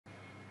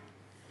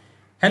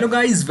Hello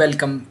guys,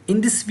 welcome. In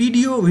this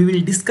video, we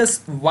will discuss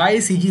why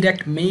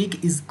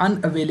CGRectMake is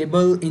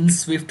unavailable in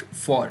Swift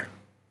 4.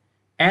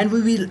 And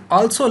we will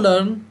also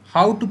learn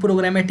how to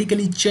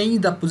programmatically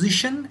change the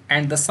position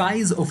and the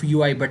size of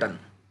UI button.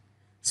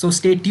 So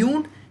stay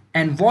tuned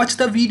and watch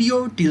the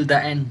video till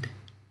the end.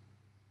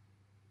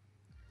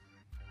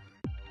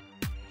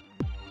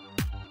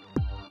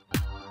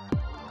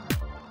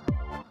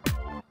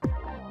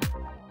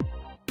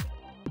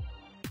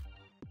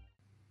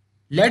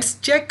 Let's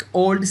check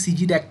old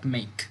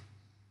CGRectMake.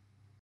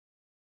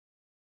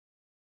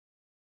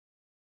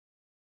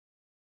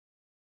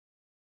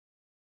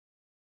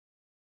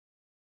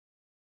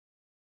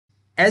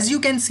 As you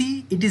can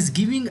see, it is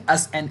giving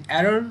us an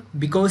error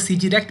because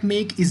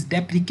CGRectMake is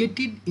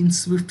deprecated in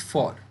Swift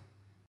 4.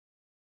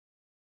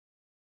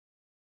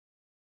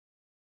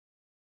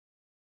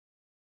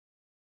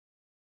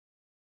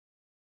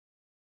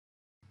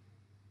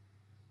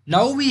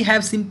 Now we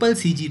have simple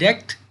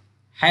CGRect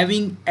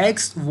having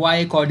x,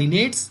 y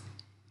coordinates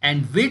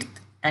and width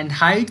and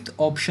height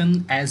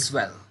option as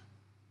well.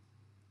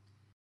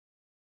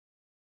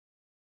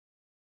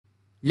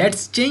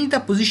 Let's change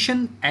the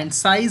position and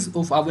size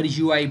of our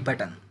UI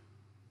button.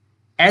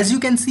 As you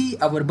can see,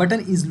 our button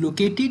is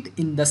located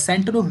in the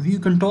center of view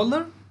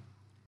controller.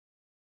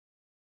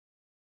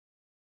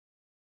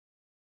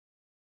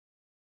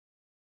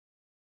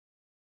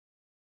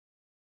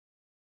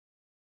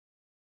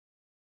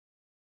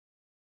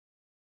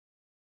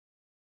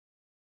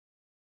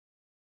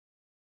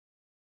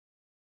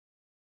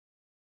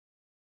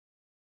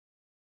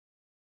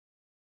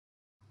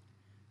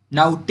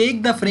 Now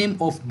take the frame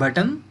of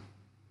button.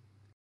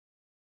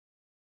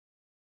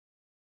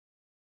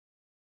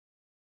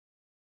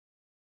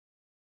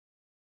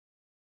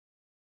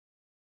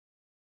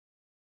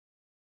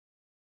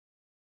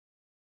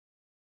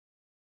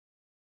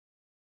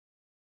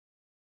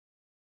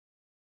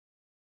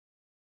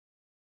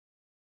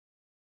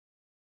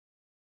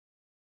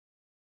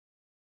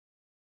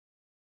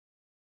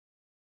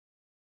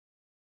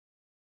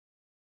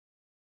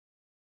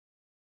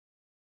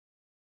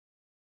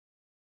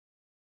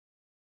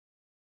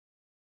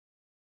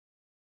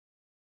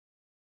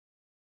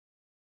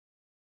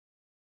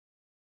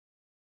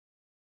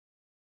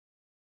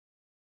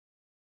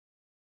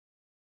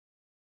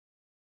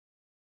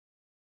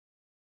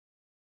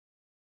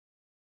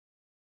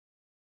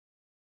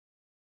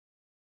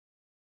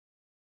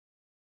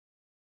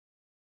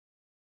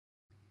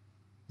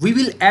 We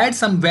will add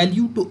some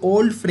value to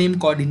old frame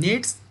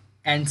coordinates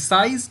and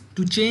size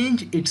to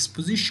change its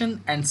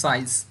position and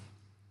size.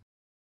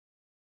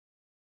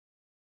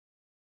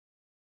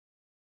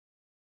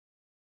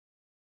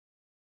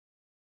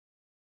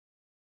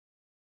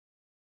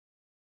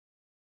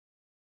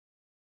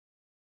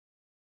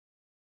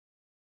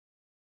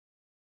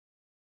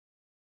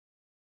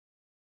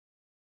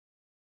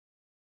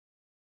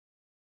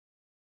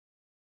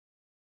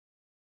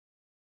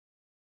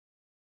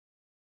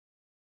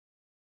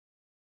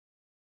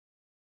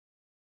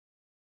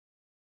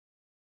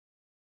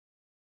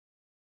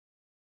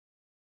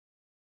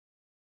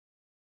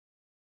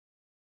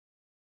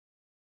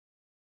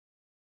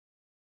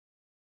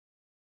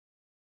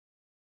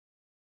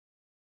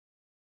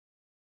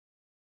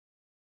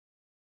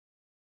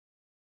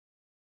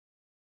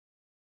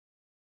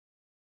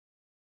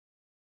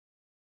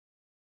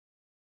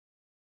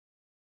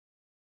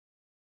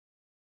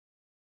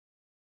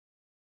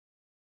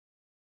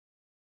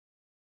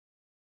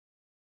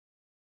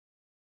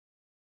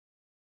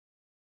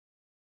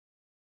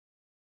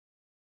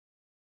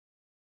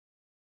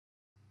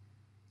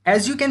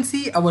 As you can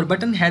see, our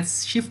button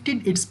has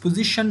shifted its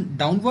position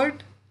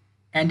downward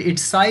and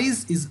its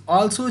size is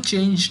also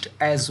changed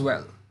as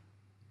well.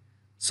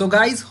 So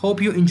guys,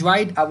 hope you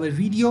enjoyed our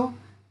video.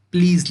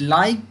 Please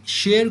like,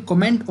 share,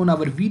 comment on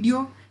our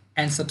video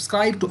and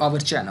subscribe to our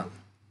channel.